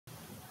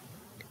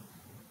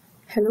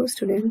Hello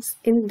students,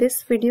 in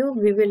this video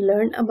we will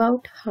learn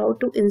about how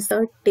to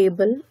insert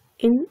table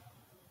in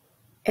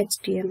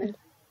HTML.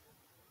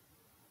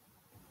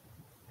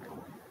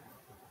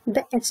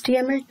 The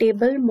HTML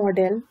table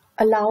model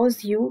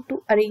allows you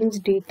to arrange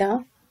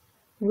data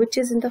which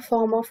is in the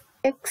form of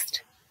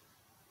text,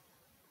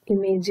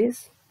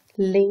 images,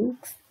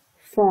 links,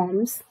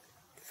 forms,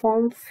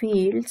 form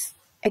fields,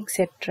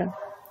 etc.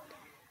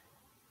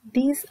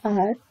 These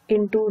are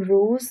into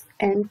rows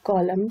and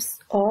columns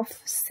of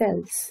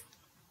cells.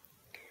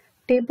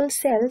 Table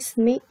cells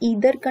may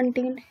either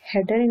contain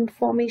header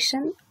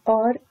information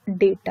or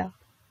data.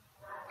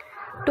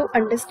 To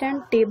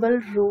understand table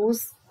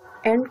rows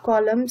and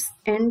columns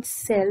and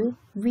cell,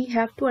 we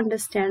have to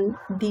understand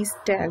these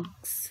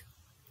tags.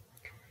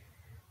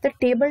 The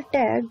table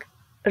tag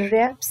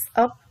wraps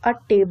up a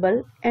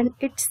table and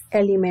its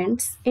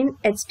elements in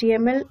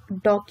HTML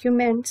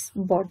document's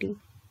body.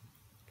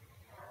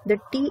 The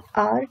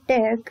TR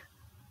tag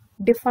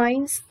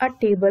defines a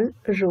table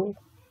row.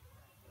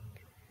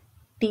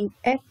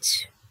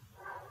 TH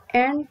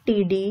and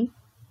TD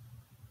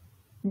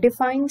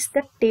defines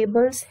the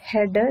table's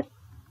header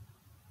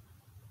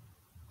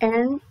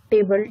and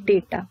table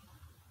data.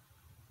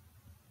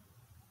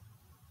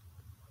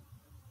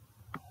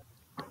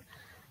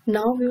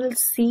 Now we will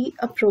see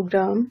a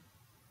program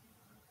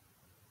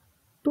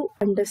to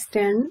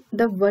understand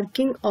the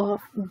working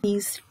of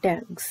these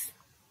tags.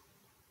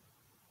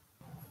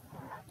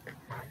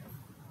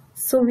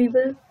 So we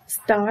will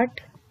start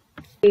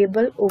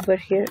table over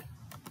here.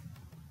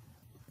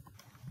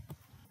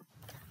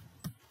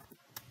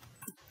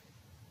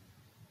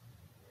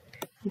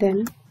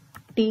 Then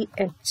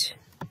TH.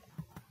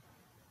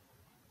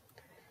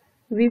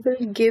 We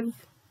will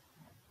give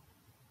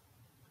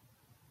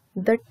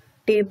the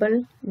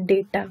table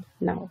data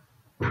now.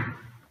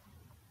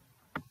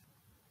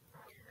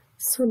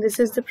 So this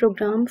is the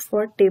program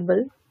for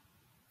table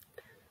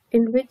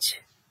in which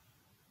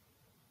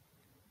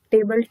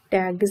table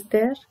tag is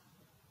there.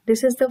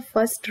 This is the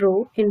first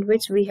row in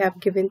which we have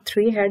given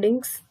 3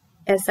 headings: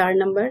 SR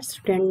number,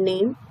 student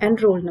name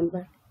and roll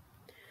number.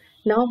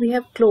 Now we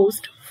have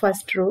closed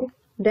first row,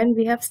 then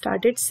we have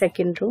started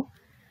second row.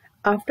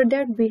 After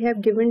that we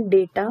have given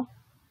data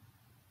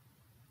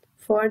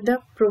for the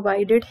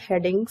provided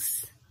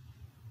headings: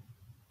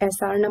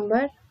 SR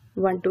number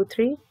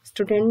 123,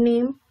 student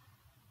name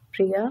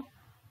Priya,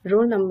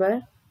 roll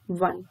number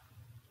 1.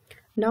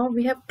 Now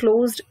we have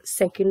closed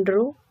second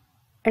row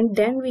and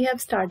then we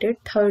have started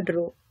third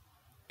row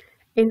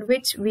in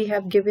which we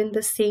have given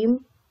the same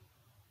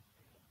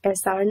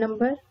SR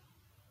number,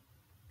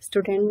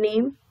 student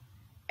name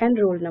and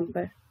roll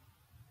number.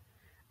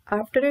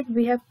 After it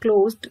we have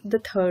closed the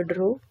third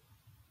row.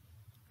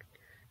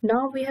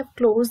 Now we have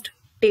closed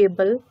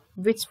table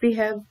which we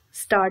have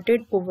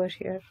started over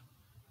here.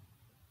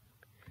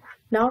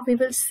 Now we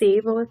will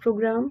save our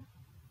program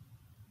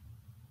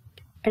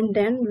and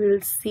then we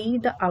will see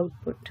the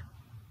output.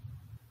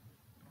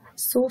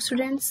 So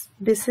students,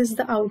 this is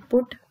the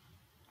output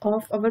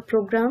of our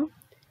program.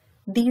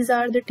 These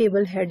are the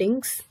table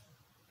headings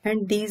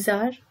and these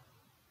are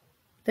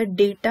the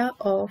data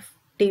of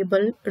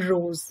table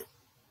rows.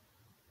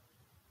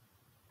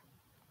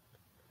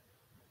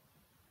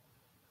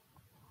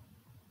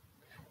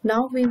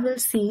 Now we will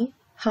see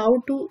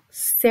how to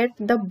set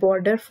the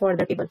border for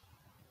the table.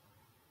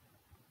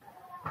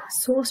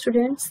 So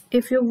students,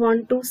 if you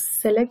want to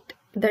select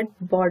that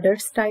border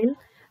style,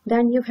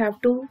 then you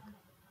have to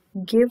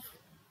give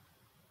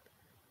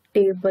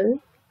table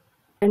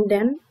and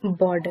then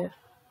border.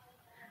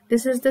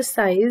 This is the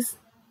size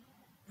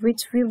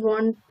which we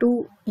want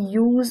to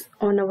use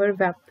on our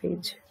web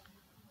page.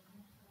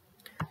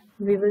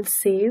 We will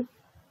save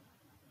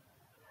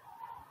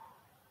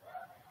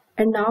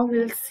and now we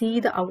will see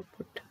the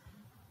output.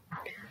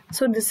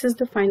 So this is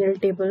the final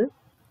table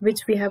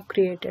which we have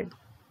created.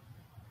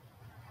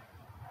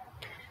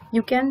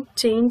 You can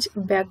change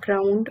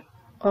background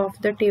of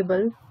the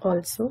table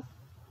also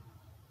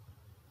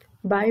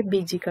by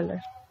BG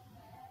color.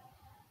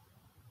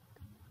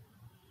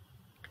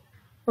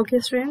 Okay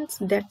students,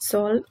 that's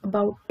all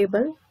about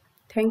table.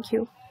 Thank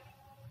you.